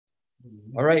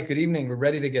All right, good evening. We're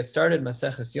ready to get started.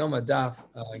 Maseches Yoma Daf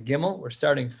Gimel. We're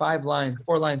starting 4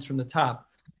 lines from the top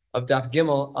of Daf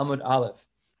Gimel Amud Aleph.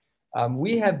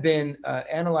 We have been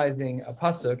analyzing a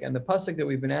pasuk, and the pasuk that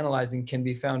we've been analyzing can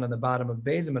be found on the bottom of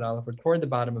Beis Amud Aleph, or toward the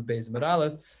bottom of Beis Amud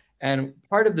Aleph. And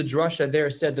part of the drasha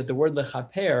there said that the word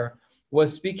lechaper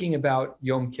was speaking about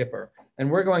Yom Kippur.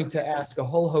 And we're going to ask a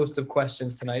whole host of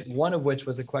questions tonight, one of which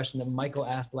was a question that Michael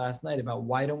asked last night about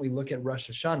why don't we look at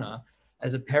Rosh Hashanah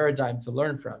as a paradigm to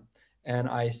learn from. And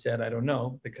I said, I don't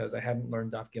know, because I hadn't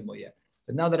learned Daf Gimel yet.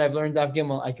 But now that I've learned Daf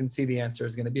Gimel, I can see the answer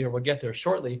is going to be here. We'll get there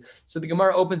shortly. So the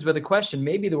Gemara opens with a question.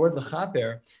 Maybe the word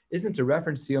lechaper isn't a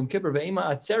reference to Yom Kippur,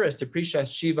 ve'ema atzeres to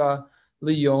prishas shiva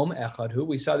liyom echadhu.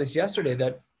 We saw this yesterday,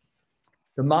 that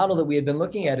the model that we had been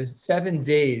looking at is 7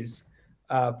 days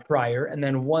prior and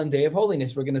then 1 day of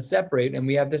holiness. We're going to separate, and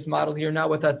we have this model here now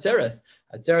with Atzeres.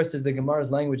 Atzeres is the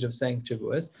Gemara's language of saying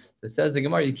Shavuos. So it says the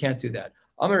Gemara, you can't do that.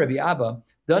 Amar Rabbi Abba,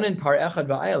 done in par echad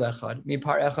va'ayel echad, mi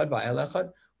par echad va'ayel echad.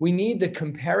 We need the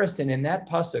comparison in that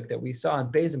pasuk that we saw in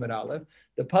Beis Amud Aleph,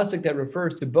 the pasuk that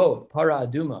refers to both Para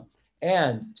Aduma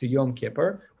and to Yom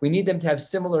Kippur. We need them to have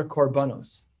similar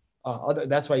korbanos.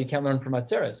 That's why you can't learn from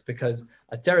Atzeres, because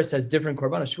Atzeres has different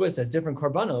korbanos, Shavuos has different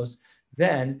korbanos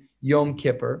than Yom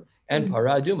Kippur and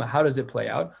Para Aduma. How does it play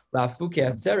out? Lafuke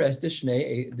Atzeres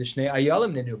dishnei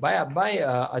ayalim ninu. By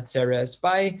Atzeres,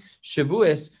 by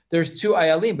Shavuos, there's 2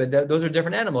 ayalim, but those are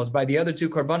different animals. By the other 2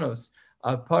 korbanos,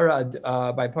 by Para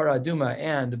Aduma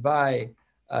and by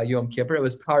Yom Kippur, it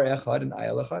was Par Echad and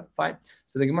Ayal Echad. Fine.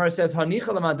 So the Gemara says,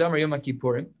 Hanicha l'madamar Yom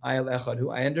Kippurim, Ayal Echad,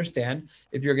 who I understand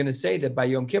if you're going to say that by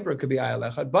Yom Kippur it could be Ayal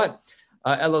Echad, but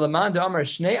Elalamand Amar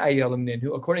Shnei Ayalim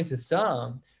Ninhu, according to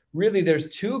some, really there's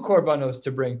 2 korbanos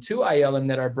to bring, 2 ayalim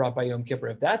that are brought by Yom Kippur.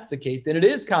 If that's the case, then it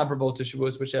is comparable to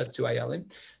Shavuos, which has 2 ayalim.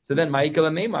 So then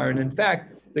Ma'ikal Meimar, and in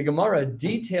fact, the Gemara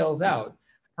details out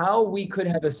how we could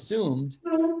have assumed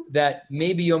that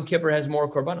maybe Yom Kippur has more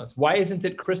korbanos. Why isn't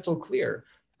it crystal clear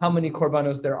how many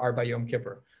korbanos there are by Yom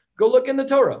Kippur? Go look in the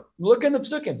Torah, look in the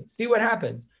Psukim, see what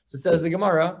happens. So says the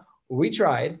Gemara, we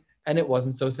tried, and it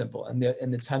wasn't so simple. And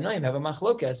the Tanaim have a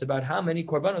machlokes about how many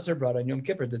korbanos are brought on Yom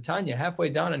Kippur. The Tanya, halfway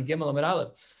down on Gimel Amud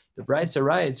Aleph, the Brisa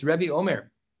writes, Rebbe Omer,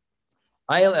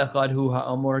 Ayel Echad hu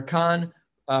ha'amor kan,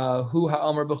 hu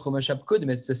ha'amor b'chumash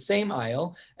ha'pkudim. It's the same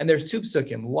aisle, and there's 2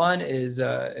 psukim. One is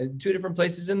in 2 different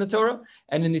places in the Torah,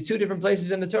 and in these 2 different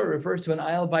places in the Torah refers to an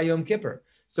aisle by Yom Kippur.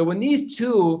 So when these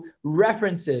 2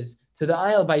 references to the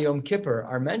aisle by Yom Kippur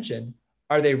are mentioned,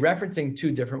 are they referencing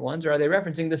 2 different ones, or are they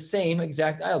referencing the same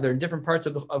exact aisle? They're in different parts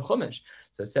of Chumash.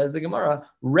 So says the Gemara,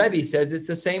 Rebbe says it's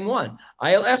the same one.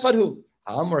 Aisle Echad hu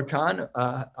ha'amor kan,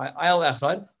 aisle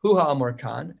Echad hu ha'amor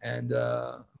kan, and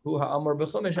hu ha'amor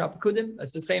b'chumash ha'pekudim.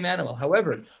 That's the same animal.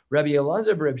 However, Rabbi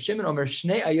Elazar Reb Shimon Omer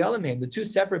Shnei ayalim, the 2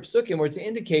 separate psukim were to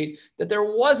indicate that there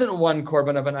wasn't 1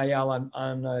 korban of an ayal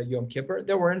on Yom Kippur.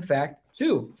 There were in fact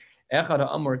 2. So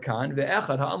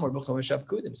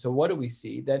what do we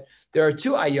see? That there are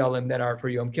 2 ayalim that are for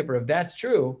Yom Kippur. If that's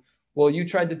true, well, you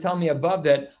tried to tell me above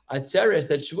that Atzeres,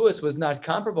 that Shavuos was not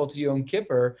comparable to Yom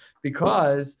Kippur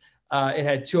because it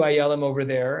had 2 ayalim over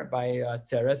there by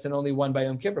Atzeres and only 1 by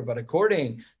Yom Kippur. But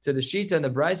according to the Shita and the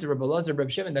Brisa of Rabbi Elazar Reb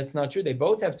Shimon, that's not true. They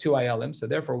both have 2 ayalim, so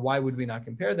therefore, why would we not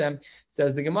compare them?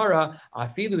 Says the Gemara,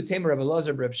 Afilu Tamer Rabbi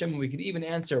Elazar Reb Shimon. We could even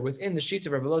answer within the Shita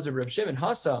of Rabbi Elazar Reb Shimon,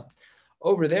 Hasa.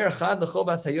 Over there, chad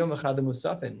l'chovas hayom v'chad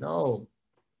l'musafin. No,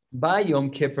 by Yom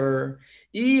Kippur,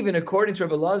 even according to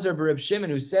Rabbi Elazar Reb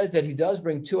Shimon, who says that he does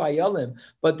bring 2 ayalim,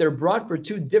 but they're brought for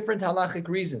 2 different halachic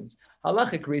reasons.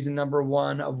 Halachic reason number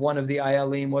 1 of one of the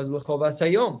ayalim was l'chovas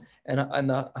hayom, and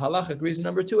the halachic reason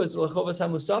number 2 is l'chovas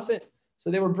hamusafin.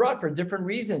 So they were brought for different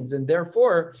reasons, and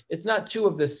therefore it's not 2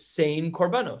 of the same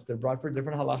korbanos. They're brought for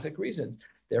different halachic reasons.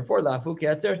 Therefore, but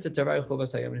Atzeres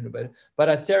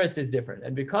is different.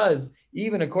 And because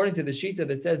even according to the Shita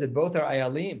that says that both are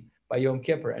ayalim by Yom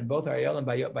Kippur and both are ayalim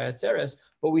by Atzeres,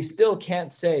 but we still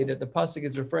can't say that the pasuk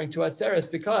is referring to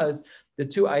Atzeres because the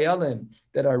 2 ayalim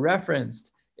that are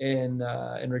referenced in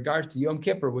regard to Yom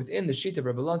Kippur within the Shita of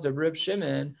Rabbi Elazar Reb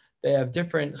Shimon, they have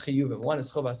different chiyuvim. One is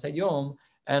chovas hayom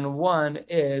and one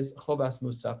is chovas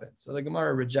musafin. So the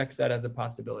Gemara rejects that as a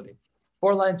possibility.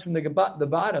 4 lines from the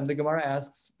bottom, the Gemara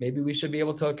asks, maybe we should be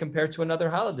able to compare to another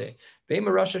holiday.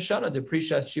 Maybe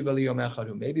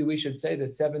we should say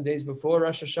that 7 days before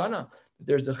Rosh Hashanah,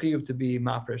 there's a chiyuv to be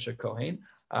mafresh a kohen.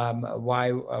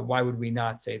 Why would we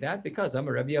not say that? Because I'm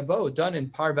a Rabbi Abo, done in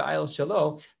par v'ayel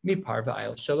shalo, mi par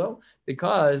v'ayel shalo.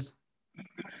 Because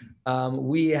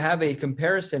we have a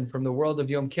comparison from the world of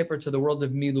Yom Kippur to the world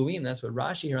of Miluim. That's what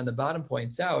Rashi here on the bottom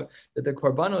points out, that the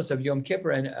korbanos of Yom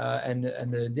Kippur and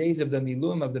the days of the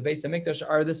Miluim of the Beis HaMikdash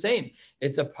are the same.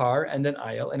 It's a par and an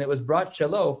ayil, and it was brought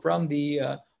shelo from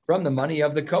the money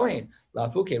of the Kohen.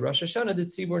 Lafuke Rosh Hashanah did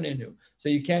Tzibur Ninu. So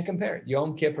you can't compare.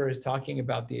 Yom Kippur is talking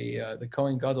about the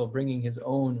Kohen Gadol bringing a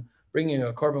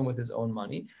korban with his own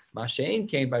money. Mashein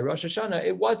came by Rosh Hashanah.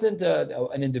 It wasn't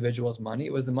an individual's money.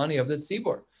 It was the money of the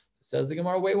Tzibur. So says the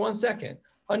Gemara, wait 1 second.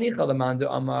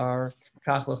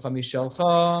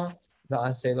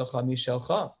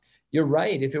 You're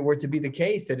right. If it were to be the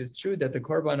case that it's true that the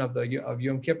korban of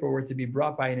Yom Kippur were to be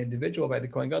brought by an individual, by the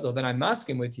Kohen Gadol, then I'm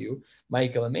asking with you,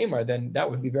 Michael and Meimar, then that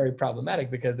would be very problematic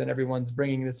because then everyone's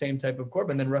bringing the same type of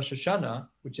korban. Then Rosh Hashanah,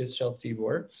 which is Shel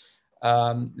Tzibur,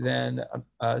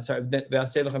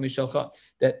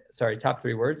 top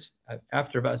 3 words.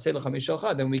 After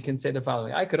then we can say the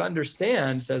following. I could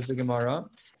understand, says the Gemara,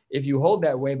 if you hold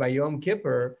that way by Yom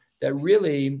Kippur, that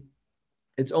really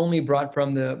it's only brought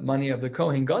from the money of the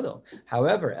Kohen Gadol.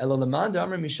 However,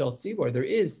 there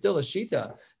is still a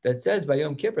shita that says by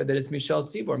Yom Kippur that it's Mishal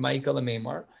Tzibor, Ma'ikal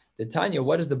Meimar. The Tanya,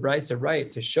 what does the Brisa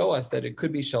write to show us that it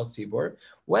could be Shal Tzibor?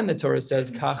 When the Torah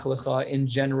says Kach Lecha in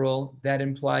general, that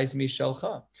implies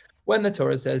Mishalcha. When the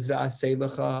Torah says Ve'asei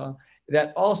Lecha,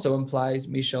 that also implies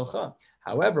Mishalcha.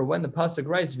 However, when the pasuk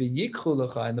writes V'yikchu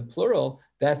Lecha in the plural,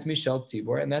 that's Mishal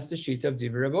Tzibor, and that's the shita of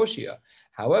Divrei Rav Oshia.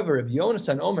 However, if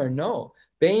Yonasan Omer, no,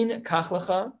 Bein Kach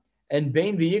Lecha and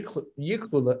Bein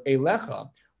V'yikchu Elecha,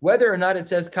 whether or not it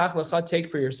says Kach Lecha, take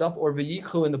for yourself, or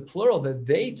V'yikchu in the plural that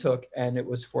they took and it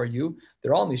was for you,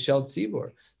 they're all Mishal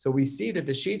Tzibor. So we see that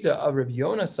the shita of Rabbi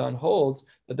Yonasan holds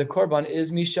that the korban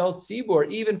is Mishal Tzibor,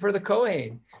 even for the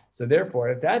Kohen. So therefore,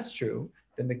 if that's true,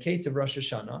 then the case of Rosh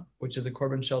Hashanah, which is a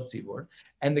korban Shel Tzibor,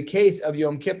 and the case of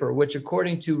Yom Kippur, which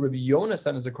according to Rabbi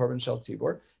Yonasan is a korban Shel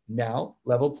Tzibor, now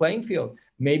level playing field.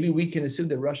 Maybe we can assume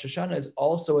that Rosh Hashanah is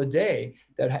also a day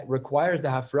that requires the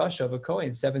hafrasha of a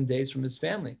Kohen 7 days from his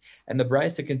family. And the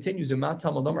Brisa continues,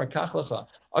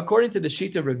 according to the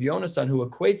Shita of Rav Yonasan, who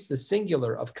equates the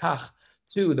singular of kach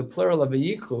to the plural of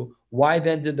v'yikhu, why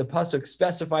then did the pasuk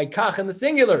specify kach in the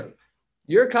singular?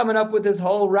 You're coming up with this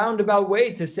whole roundabout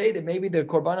way to say that maybe the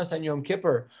korbanos on Yom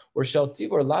Kippur or Shel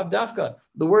Tzibor, lav dafka,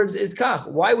 the words is kach.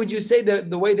 Why would you say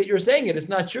the way that you're saying it? It's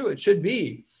not true. It should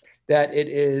be that it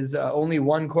is only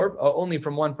only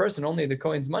from one person, only the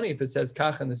Kohen's money if it says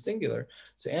kach in the singular.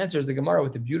 So answers the Gemara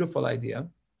with a beautiful idea.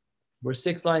 We're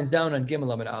 6 lines down on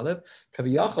Gimel Amud Aleph.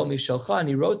 Kaviyachol mishalcha, and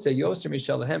he wrote, say Yoser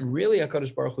mishalahem. Really,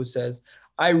 HaKadosh Baruch Hu says,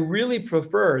 I really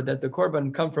prefer that the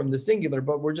korban come from the singular,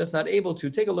 but we're just not able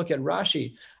to. Take a look at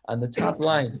Rashi on the top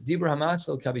line. Dibur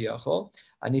hamaschel kaviyachol.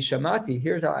 Ani shamati.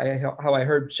 Here's how I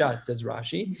heard pshat, says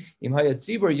Rashi. Im hayat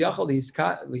tzibur yachol his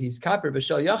kaper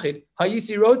v'shel yachid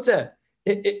hayisi rotze.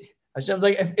 Hashem's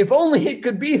like, if only it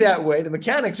could be that way. The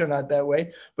mechanics are not that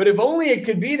way, but if only it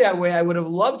could be that way, I would have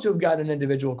loved to have gotten an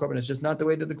individual korban. It's just not the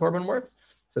way that the korban works.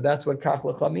 So that's what kach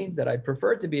lecha means, that I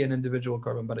prefer to be an individual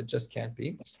korban, but it just can't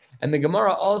be. And the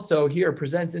Gemara also here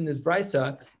presents in this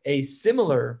brisa a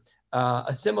similar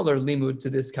limud to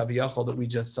this kaviyachol that we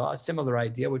just saw, a similar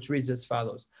idea, which reads as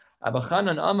follows: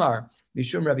 Abachanan Amar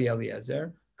Mishum Rabbi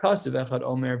Eliezer Kasav Echad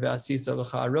Omer Ve'asisa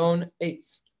L'cha Aron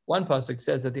Eitz. One pasuk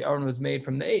says that the Aron was made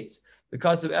from the eights.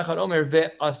 Because of Echad Omer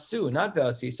ve'asu, not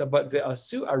ve'asisa, but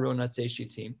ve'asu Aron atzei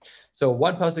shitim. So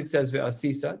one pasuk says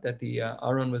ve'asisa, that the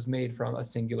Aron was made from a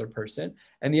singular person,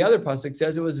 and the other pasuk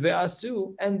says it was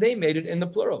ve'asu, and they made it in the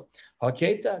plural.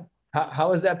 Haketzad.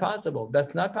 How is that possible?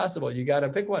 That's not possible. You got to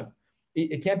pick one.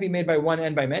 It can't be made by one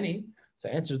and by many. So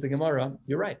answers the Gemara,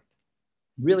 you're right.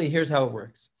 Really, here's how it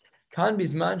works. Kan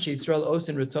bizman sheYisrael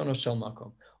osin ritzono shel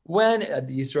makom. When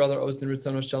the Yisrael are osin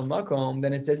ritzono shel makom,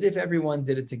 then it's as if everyone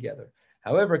did it together.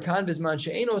 However, kan bizman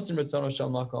she'ein osin ritzono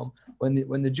shel makom,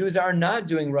 when the Jews are not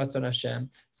doing ratzon Hashem,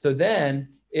 so then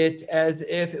it's as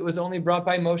if it was only brought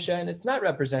by Moshe and it's not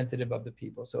representative of the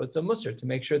people. So it's a musar to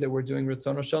make sure that we're doing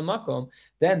ritzono shel makom.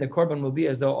 Then the korban will be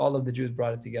as though all of the Jews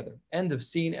brought it together. End of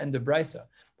scene, end of brisa.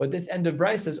 But this end of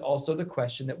brisa is also the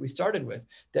question that we started with,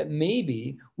 that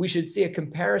maybe we should see a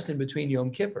comparison between Yom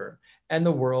Kippur and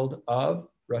the world of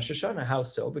Rosh Hashanah. How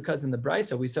so? Because in the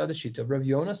brisa we saw the shita of Rav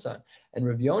Yonasan, and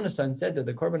Rav Yonasan said that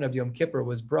the korban of Yom Kippur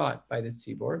was brought by the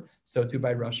tzibor, so too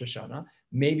by Rosh Hashanah.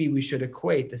 Maybe we should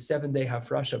equate the 7-day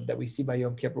hafrasha that we see by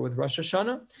Yom Kippur with Rosh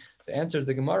Hashanah. So answers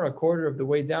the Gemara, a quarter of the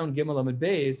way down, Gimel Amud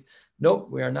Beis. Nope,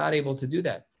 we are not able to do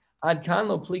that. Ad kan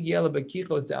lo pligi ela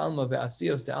bekichos de alma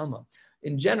ve'asiyos de alma.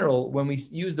 in general, when we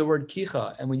use the word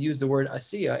kicha and we use the word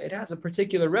asiya, it has a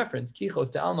particular reference.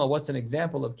 Kichos te alma, what's an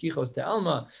example of kichos te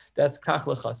alma? That's kach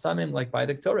lechasamim, like by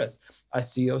the Torah.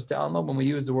 Asiyos te alma, when we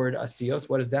use the word asiyos,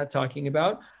 what is that talking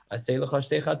about? Asay lecha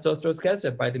shtei chatzos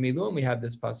ketzef. By the Miluim, we have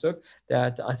this pasuk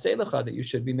that asay lecha, that you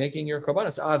should be making your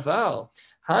korbanos. Aval,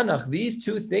 Hanach, these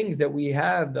two things that we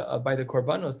have by the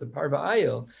korbanos, the parva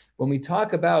ayil, when we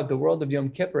talk about the world of Yom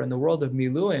Kippur and the world of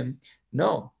Miluim,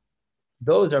 no.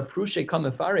 Those are prushe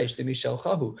kamefaresh de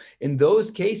mishelchahu. In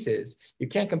those cases, you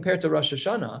can't compare to Rosh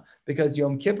Hashanah because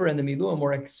Yom Kippur and the Miluim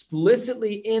were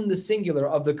explicitly in the singular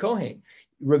of the Kohen.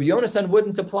 Rabbi Yonasan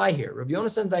wouldn't apply here. Rabbi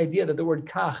Yonasan's idea that the word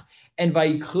kach and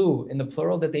vayikhu in the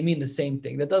plural, that they mean the same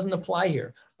thing, that doesn't apply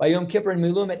here. By Yom Kippur and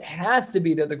Miluim, it has to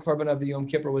be that the korban of the Yom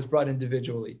Kippur was brought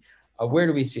individually. Where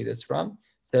do we see this from?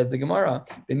 Says the Gemara,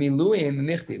 the Miluim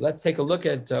michti. Let's take a look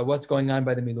at what's going on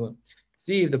by the Miluim.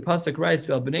 See, the pasuk writes,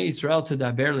 "Vel bnei Yisrael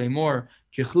tadaber le'mor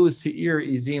kichu seir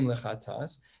izim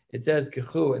lechatas." It says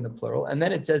kichu in the plural, and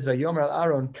then it says vayomer al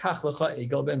Aaron kach lecha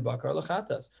egel ben bakar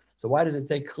lechatas. So why does it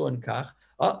say kichu and kach?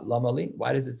 Lamali.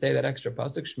 Why does it say that extra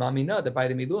pasuk? Shma mina, that by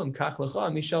the miluim kach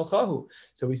lecha mishalchahu.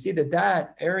 So we see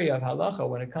that area of halacha,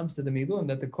 when it comes to the miluim,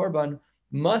 that the korban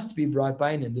must be brought by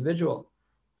an individual.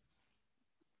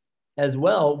 As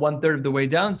well, 1/3 of the way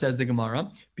down, says the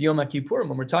Gemara, B'Yom HaKippurim,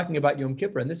 when we're talking about Yom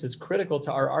Kippur, and this is critical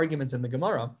to our arguments in the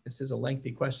Gemara, this is a lengthy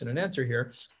question and answer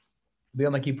here.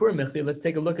 B'Yom HaKippurim, let's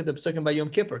take a look at the psukim by Yom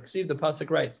Kippur. See, the pasuk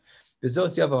writes,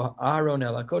 B'zos yavo Aharon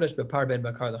el HaKodesh b'par ben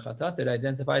bakar lechatat, that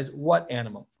identifies what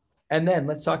animal. And then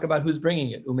let's talk about who's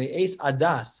bringing it. Ume'es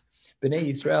adas, B'nei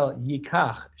Yisrael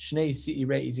yikach shnei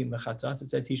seirei izim lechatat,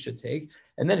 it says he should take.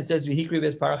 And then it says, "V'hikri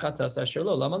bes parachatas asher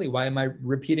lo." Lamali. Why am I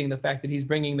repeating the fact that he's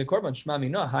bringing the korban? Shma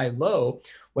mina, high low.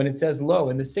 When it says low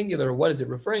in the singular, what is it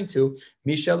referring to?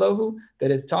 Mishalohu.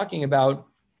 That it's talking about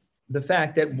the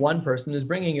fact that one person is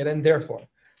bringing it, and therefore,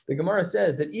 the Gemara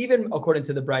says that even according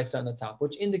to the Brisa on the top,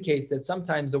 which indicates that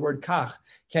sometimes the word kach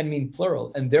can mean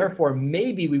plural, and therefore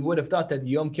maybe we would have thought that the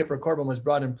Yom Kippur korban was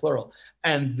brought in plural,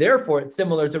 and therefore it's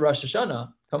similar to Rosh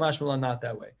Hashanah. Kamash Malan, not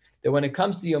that way. That when it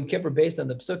comes to Yom Kippur, based on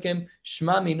the psukim,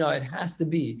 Shma Mina, it has to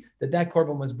be that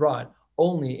korban was brought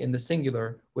only in the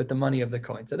singular with the money of the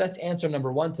Kohen. So that's answer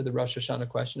number 1 to the Rosh Hashanah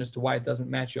question as to why it doesn't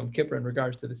match Yom Kippur in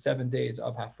regards to the 7 days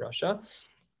of Hafrasha.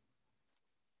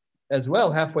 As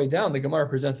well, halfway down, the Gemara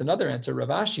presents another answer. Rav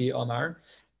Ashi Omar,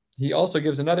 he also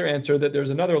gives another answer that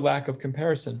there's another lack of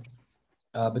comparison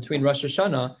between Rosh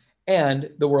Hashanah and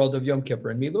the world of Yom Kippur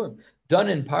and Miluim. Done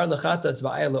in par lechatas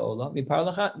va'ayla ola, mi par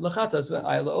lechatas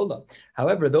va'ayla ola.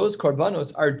 However, those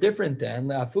korbanos are different than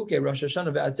le'afuke Rosh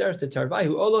Hashanah ve'atzeres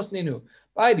tetarvahu olos ninu.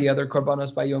 By the other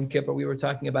korbanos by Yom Kippur, we were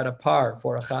talking about a par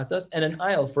for a chatas and an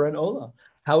ayl for an ola.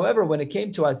 However, when it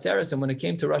came to atzeres and when it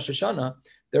came to Rosh Hashanah,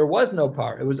 there was no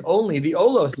par. It was only the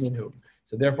olos ninu.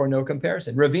 So therefore, no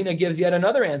comparison. Ravina gives yet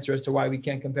another answer as to why we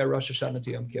can't compare Rosh Hashanah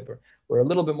to Yom Kippur. We're a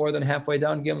little bit more than halfway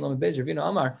down. Gimel Beis. Ravina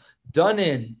Amar, done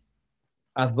in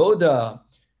avoda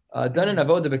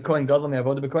bekohen gadol me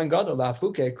avoda bekohen gadol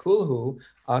la'afuke kulhu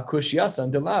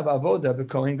kushyasan delav avoda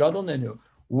bekohen gadol nenu.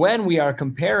 When we are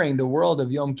comparing the world of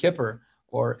Yom Kippur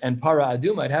and Para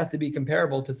Aduma, it has to be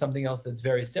comparable to something else that's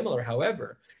very similar.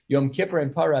 However, Yom Kippur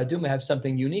and Para Aduma have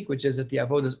something unique, which is that the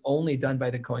avodah is only done by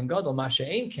the Kohen Gadol.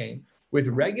 Masha'ein came with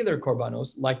regular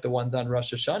korbanos, like the one done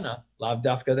Rosh Hashanah, lav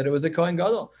dafka, that it was a Kohen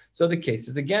Gadol. So the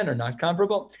cases, again, are not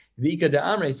comparable. V'ika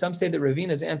de'amrei, some say that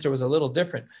Ravina's answer was a little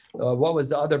different. What was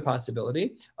the other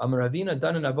possibility? Ravina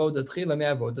danan avodah tchila me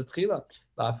avodah tchila.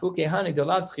 La'afuke hani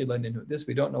delav tchila ninu. This,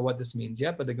 we don't know what this means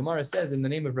yet, but the Gemara says in the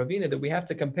name of Ravina that we have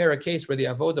to compare a case where the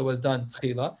avodah was done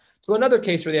tchila to another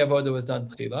case where the avodah was done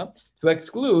tchila, to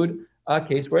exclude a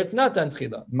case where it's not done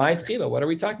tchila. My tchila, what are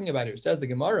we talking about here? Says the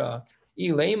Gemara,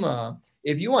 Ilema,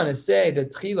 if you want to say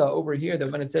that tchila over here,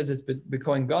 that when it says it's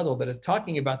Kohen Gadol, that it's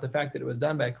talking about the fact that it was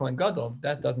done by Kohen Gadol,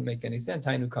 that doesn't make any sense.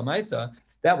 Tainu Kamaitza,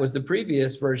 that was the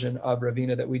previous version of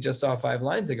Ravina that we just saw 5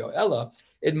 lines ago. Ella,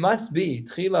 it must be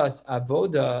tchilas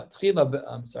avoda,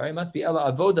 it must be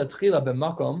Ella avoda tchila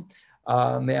b'makom,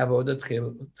 me avoda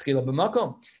tchila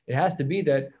b'makom. It has to be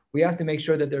that we have to make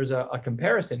sure that there's a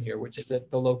comparison here, which is that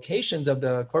the locations of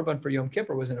the Korban for Yom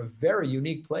Kippur was in a very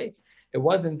unique place. It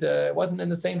wasn't in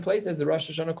the same place as the Rosh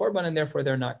Hashanah Korban, and therefore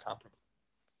they're not comparable.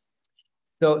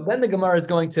 So then the Gemara is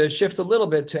going to shift a little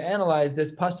bit to analyze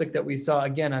this pasuk that we saw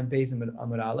again on Beis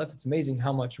Amud Aleph. It's amazing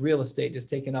how much real estate is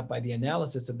taken up by the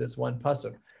analysis of this one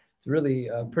pasuk. It's really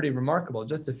pretty remarkable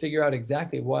just to figure out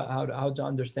exactly how to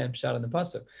understand Pshat in the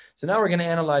pasuk. So now we're going to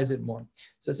analyze it more.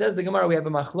 So it says the Gemara, we have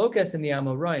a machlokes in the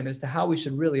Amoraim as to how we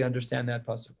should really understand that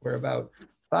pasuk. We're about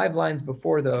 5 lines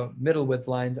before the middle width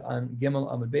line on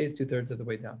Gimel Amud Beis, 2/3 of the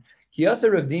way down.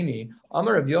 Kiyasa Rav Dimi,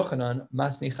 Amar Rav Yochanan,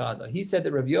 Masni Chada. He said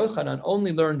that Rav Yochanan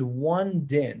only learned one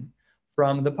din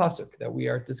from the pasuk that we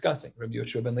are discussing. Rav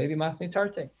Yoshua ben Levi, Masni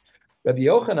Tarte. Rav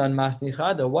Yochanan, Masni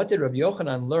Chada. What did Rav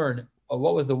Yochanan learn? Or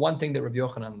what was the one thing that Rav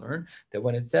Yochanan learned? That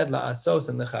when it said la'asos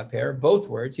and lechaper, both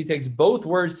words, he takes both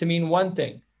words to mean one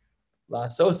thing.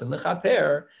 La'asos and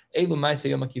lechaper, elu ma'aseh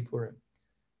Yom Kippurim.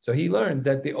 So he learns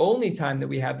that the only time that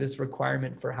we have this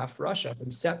requirement for hafrasha,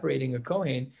 from separating a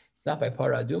kohen, it's not by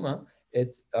para aduma,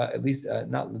 it's at least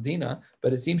not ladina,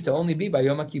 but it seems to only be by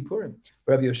Yom Kippurim.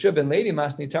 Rabbi Yoshua ben Levi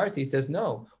Masni Tarti says,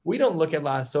 no, we don't look at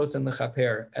la'asos and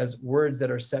lechaper as words that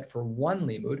are set for one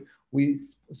limud. We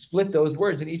split those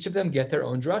words and each of them get their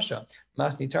own drasha.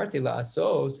 Masni Tarti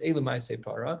la'asos elu ma'aseh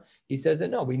para. He says that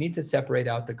no, we need to separate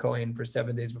out the kohen for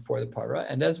 7 days before the para,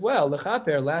 and as well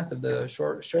lechaper, last of the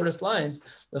shortest lines,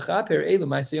 lechaper elu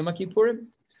ma'aseh Yom Kippurim.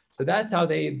 So that's how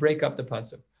they break up the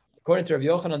pasuk. According to Rav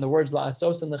Yochanan, the words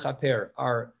la'asos and lechaper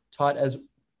are taught as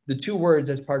the two words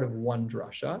as part of one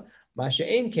drasha.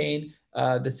 Masha'en Kain,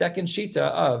 the second shita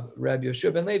of Rabbi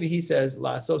Yoshua ben Levi, he says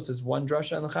la'asos is one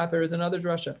drasha and lechaper is another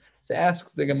drasha. So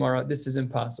asks the Gemara, this is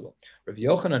impossible. Rav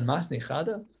Yochanan Masni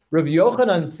Chada. Rav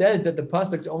Yochanan says that the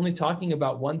pasuk is only talking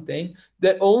about one thing,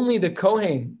 that only the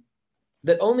kohen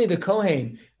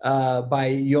by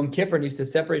Yom Kippur needs to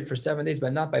separate for 7 days,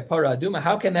 but not by Para Aduma.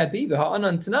 How can that be? We have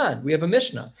a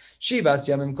Mishnah. Shivas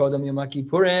Yamim Kodam Yom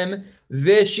Kippurim,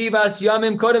 V'Shivas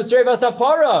Yamim Kodam Serevas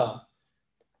HaPara.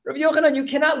 Rabbi Yochanan, you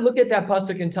cannot look at that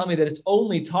pasuk and tell me that it's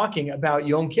only talking about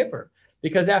Yom Kippur,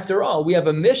 because after all, we have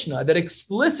a Mishnah that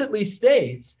explicitly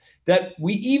states that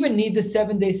we even need the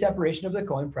 7-day separation of the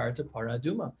Kohen prior to Para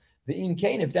Aduma. V'Im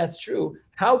Kain, if that's true,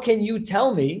 how can you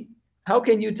tell me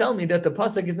that the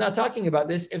pasuk is not talking about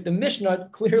this if the Mishnah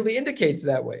clearly indicates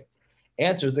that way?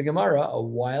 Answers the Gemara, a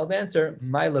wild answer,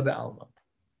 Maila be'alma.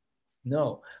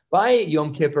 No. By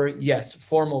Yom Kippur, yes,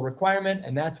 formal requirement,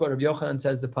 and that's what Rabbi Yochanan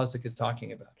says the pasuk is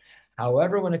talking about.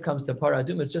 However, when it comes to Para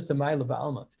Aduma, it's just a Maila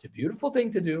be'alma. It's a beautiful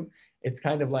thing to do. It's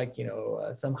kind of like,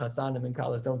 some chasanim and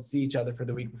kalas don't see each other for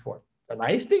the week before. It's a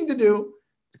nice thing to do.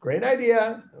 It's a great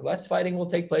idea. Less fighting will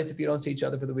take place if you don't see each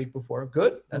other for the week before.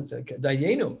 Good. That's a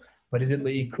dayenu. But is it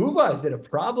le'ikuva? Is it a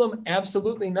problem?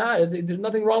 Absolutely not. There's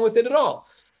nothing wrong with it at all.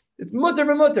 It's mutter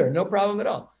v'mutter, no problem at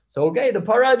all. So, okay, the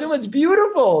Para Aduma, it's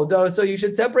beautiful. So you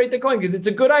should separate the kohen because it's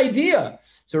a good idea.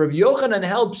 So Rav Yochanan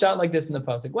held shot like this in the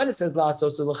pasuk. When it says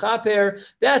la'asos lechaper,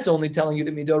 that's only telling you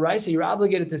that midoraisa, you're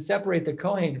obligated to separate the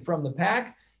kohen from the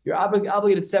pack. You're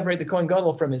obligated to separate the kohen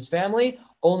gadol from his family,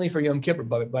 only for Yom Kippur.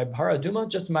 But by Para Aduma,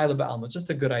 just Maila ba'alma, just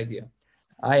a good idea.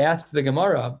 I asked the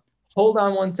Gemara, hold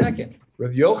on 1 second.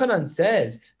 Rav Yochanan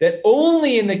says that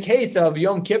only in the case of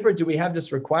Yom Kippur do we have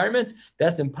this requirement.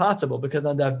 That's impossible because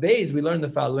on Daf Beis we learn the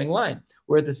following line.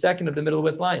 We're at the second of the middle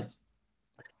width lines.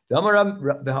 Amar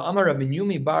Rav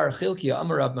Minyumi bar Chilkia,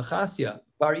 Amar Rav Mechasya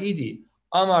bar Idi,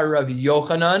 Amar Rav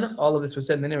Yochanan. All of this was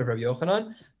said in the name of Rav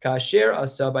Yochanan. Kasher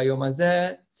asa bayom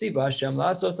hazeh tziva Hashem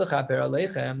la'asos lechaper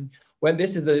aleichem. When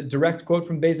this is a direct quote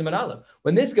from Beis Amud Aleph.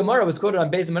 When this Gemara was quoted on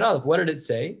Beis Amud Aleph, what did it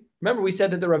say? Remember, we said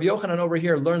that the Rav Yochanan over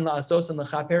here learned la'asos and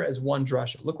lechaper as one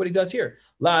drasha. Look what he does here.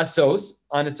 La'asos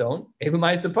on its own, elu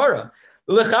ma'aseh para.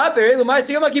 Lechaper, elu ma'aseh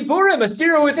Yom Kippurim, a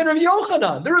stira within Rav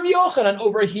Yochanan. The Rav Yochanan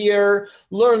over here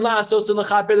learned la'asos and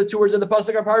lechaper, the two words of the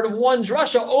pasuk are part of one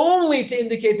drasha, only to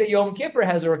indicate that Yom Kippur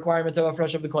has a requirement of a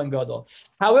fresh of the Kohen Gadol.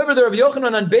 However, the Rav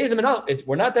Yochanan on Beis Amud Aleph,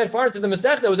 we're not that far into the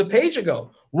Masechta. That was a page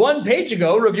ago. 1 page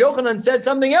ago, Rav Yochanan said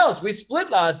something else. We split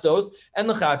la'asos and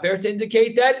lechaper to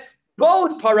indicate that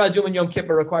both Para Aduma and Yom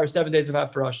Kippur require 7 days of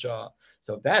hafrasha.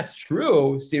 So if that's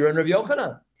true, Sira and Rav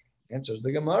Yochanan. Answers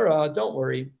the Gemara, don't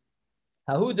worry.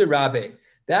 Hahu de Rabbe.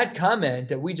 That comment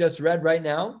that we just read right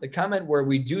now, the comment where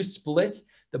we do split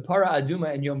the Para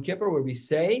Aduma and Yom Kippur, where we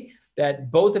say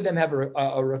that both of them have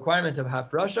a requirement of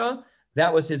hafrasha,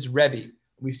 that was his Rebbe.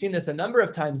 We've seen this a number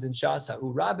of times in Shas,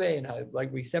 Hahu Rabbe, and how,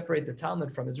 like we separate the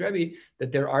Talmud from his Rebbe,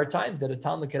 that there are times that a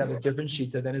Talmud could have a different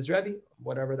shita than his Rebbe,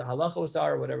 whatever the halachos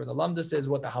are, whatever the lamdas is,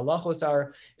 what the halachos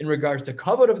are in regards to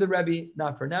kavod of the Rebbe,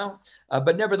 not for now.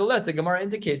 But nevertheless, the Gemara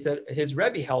indicates that his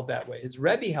Rebbe held that way. His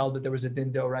Rebbe held that there was a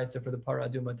din d'oraisa for the Para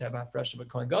Aduma to have hafresh of a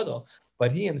Kohen Gadol,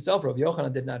 but he himself, Rav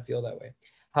Yochanan, did not feel that way.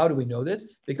 How do we know this?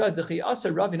 Because the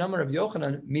Chiyasa Rav Amar of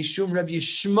Yochanan Mishum Rabbi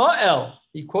Yishmael,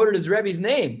 he quoted his Rebbe's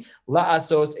name,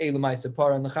 La'asos Elamai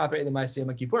Separa and Lechaper Elamai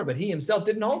Siyam Kippur, but he himself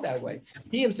didn't hold that way.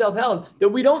 He himself held that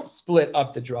we don't split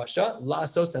up the drasha,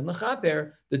 La'asos and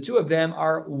Lechaper. The two of them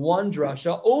are one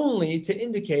drasha, only to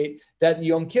indicate that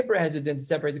Yom Kippur has a din to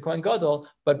separate the Kohen Gadol,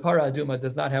 but Para Aduma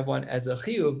does not have one as a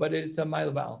chiyuv, but it's a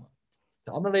ma'ila ba'alma.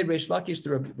 Amalei Reish Lakish to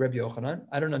Rabbi Yochanan.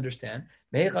 I don't understand.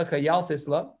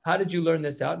 How did you learn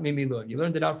this out? Milun. You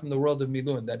learned it out from the world of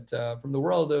Milun. That from the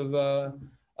world of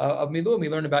Milun, we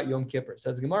learn about Yom Kippur.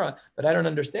 Says Gemara, but I don't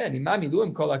understand. It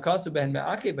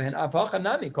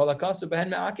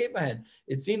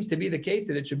seems to be the case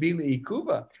that it should be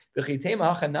liikuva.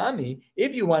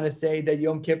 If you want to say that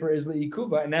Yom Kippur is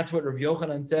liikuva, and that's what Rav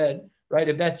Yochanan said, right?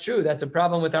 If that's true, that's a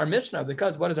problem with our Mishnah,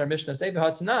 because what does our Mishnah say?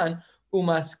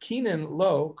 Umaskinin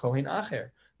lo kohen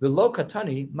acher. The lo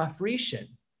katani mafrishin.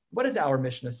 What does our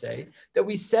Mishnah say? That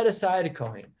we set aside a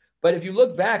kohen. But if you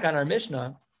look back on our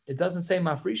Mishnah, it doesn't say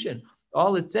mafrishin.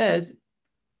 All it says,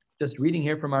 just reading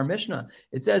here from our Mishnah,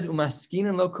 it says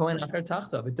umaskinin lo kohen acher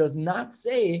tachtav. It does not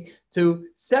say to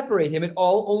separate him. It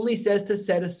all only says to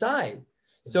set aside.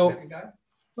 So,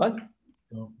 what?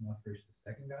 Don't mafresh the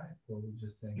second guy. Or we're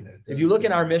just saying that. If you look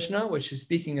in our Mishnah, which is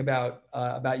speaking about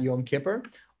Yom Kippur,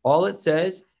 all it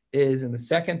says is in the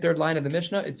second, third line of the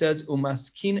Mishnah, it says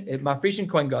mafrishin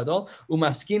kohen gadol,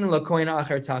 umaskin lo kohen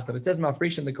acher tachtav. It says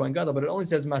mafrishin the kohen gadol, but it only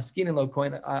says maskin lo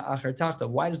kohen acher tachtav.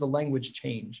 Why does the language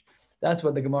change? That's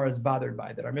what the Gemara is bothered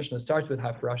by. That our Mishnah starts with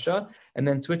hafrasha and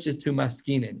then switches to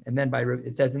maskinin, and then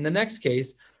it says in the next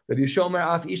case, Rabbi Shomer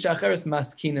af isha acheres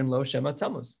maskinin lo shema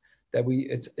tamus. That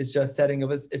it's just setting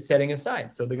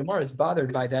aside. So the Gemara is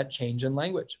bothered by that change in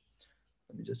language.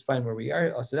 Let me just find where we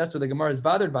are. So that's what the Gemara is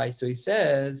bothered by. So he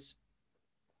says,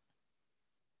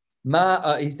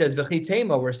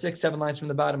 v'chitema, we're 6-7 lines from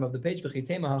the bottom of the page.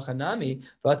 V'chitema hachanami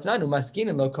v'atnanu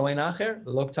maskinin lo kohen acher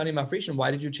lo ktani mafrishin. Why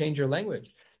did you change your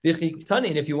language? V'chitani,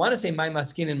 and if you want to say my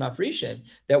maskinin mafrishin,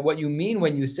 that what you mean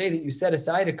when you say that you set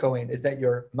aside a kohen is that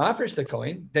you're mafrish the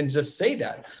kohen, then just say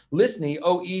that. Listening,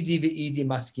 o edi v'edi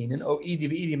maskinin, o edi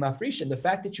v'edi mafrishin. The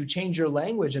fact that you change your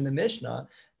language in the Mishnah,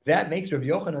 that makes Rav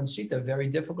Yochanan's shita very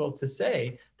difficult to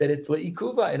say that it's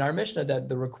le'ikuva in our Mishnah, that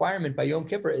the requirement by Yom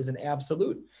Kippur is an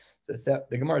absolute. So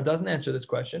the Gemara doesn't answer this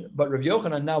question, but Rav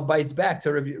Yochanan now bites back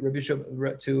to Rav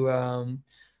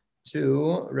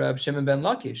Shimon ben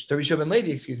Lakish, to Rav Shimon ben Levi,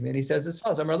 excuse me, and he says as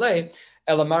follows: Amarle,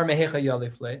 Elamar mehecha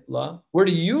yalifle la. Where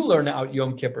do you learn out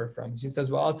Yom Kippur from? He says,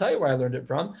 well, I'll tell you where I learned it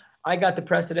from. I got the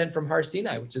precedent from Har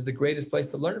Sinai, which is the greatest place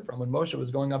to learn it from when Moshe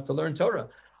was going up to learn Torah.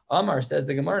 Amar, says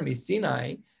the Gemara, Mi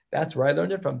Sinai. That's where I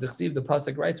learned it from. The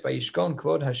pasuk writes, "Vayishkon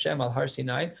kvod Hashem al Har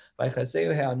Sinai,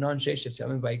 vaychaseu ha'anon sheishes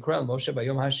yamim, vayikra Moshe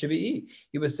bayom hashvi'i."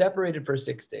 He was separated for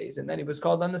 6 days, and then he was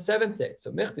called on the 7th day. So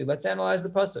Michli, let's analyze the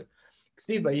pasuk.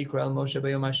 Ksiv vayikra Moshe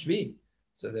bayom hashvi'i.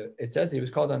 So it says he was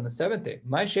called on the 7th day.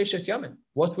 My sheishes yamim.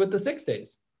 What's with the 6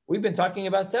 days? We've been talking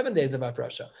about 7 days of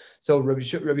Hafrasha. So Rabbi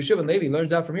Shimon Levi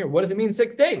learns out from here. What does it mean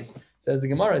 6 days? Says the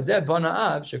Gemara, Zeh bana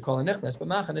av shekol nechnes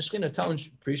b'macha neshchina taun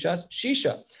prishas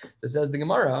shisha. So says the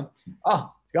Gemara,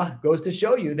 God goes to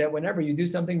show you that whenever you do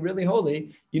something really holy,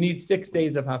 you need 6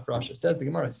 days of Hafrasha. Says the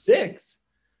Gemara, 6?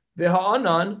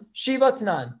 V'ha'anan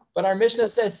shivatnan. But our Mishnah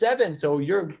says 7. So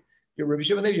you're Rabbi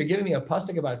Shimon Levi, you're giving me a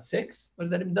pasuk about 6? What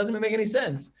does that mean? It doesn't make any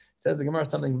sense. Says the Gemara,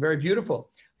 something very beautiful.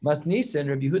 Masnisen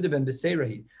Rabbi Yehuda ben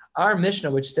Beseirahi. Our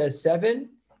Mishnah, which says 7,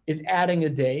 is adding a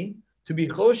day to be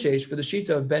choshesh for the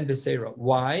shita of Ben Beseira.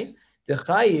 Why?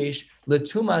 Dechayesh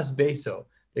letumas beso,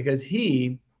 because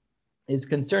he is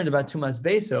concerned about tumas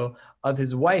beso, of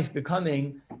his wife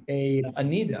becoming a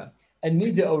nida. And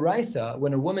nida oraisa,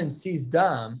 when a woman sees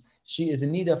dam, she is a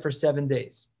nida for 7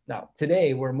 days. Now,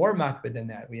 today, we're more makbid than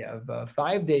that. We have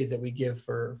 5 days that we give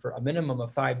for a minimum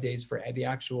of 5 days for the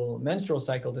actual menstrual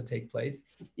cycle to take place.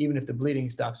 Even if the bleeding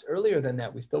stops earlier than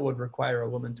that, we still would require a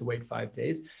woman to wait 5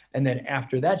 days. And then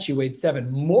after that, she waits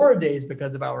 7 more days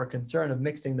because of our concern of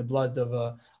mixing the bloods of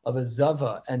a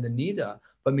zava and a nida.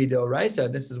 But mida oraisa,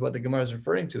 this is what the Gemara is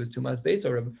referring to, is tumas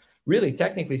beito. Really,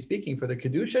 technically speaking, for the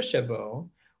kedusha shebo,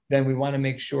 then we want to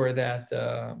make sure that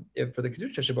if for the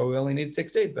Kedusha Shabbat, we only need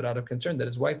 6 days, but out of concern that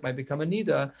his wife might become a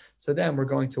Nida, so then we're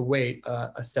going to wait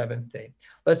a 7th day.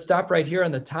 Let's stop right here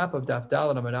on the top of Daf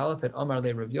Daled Amud Aleph at Amar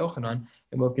Le Rav Yochanan,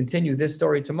 and we'll continue this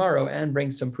story tomorrow and bring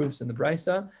some proofs in the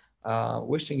Brisa.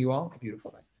 Wishing you all a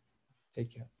beautiful night. Take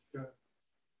care.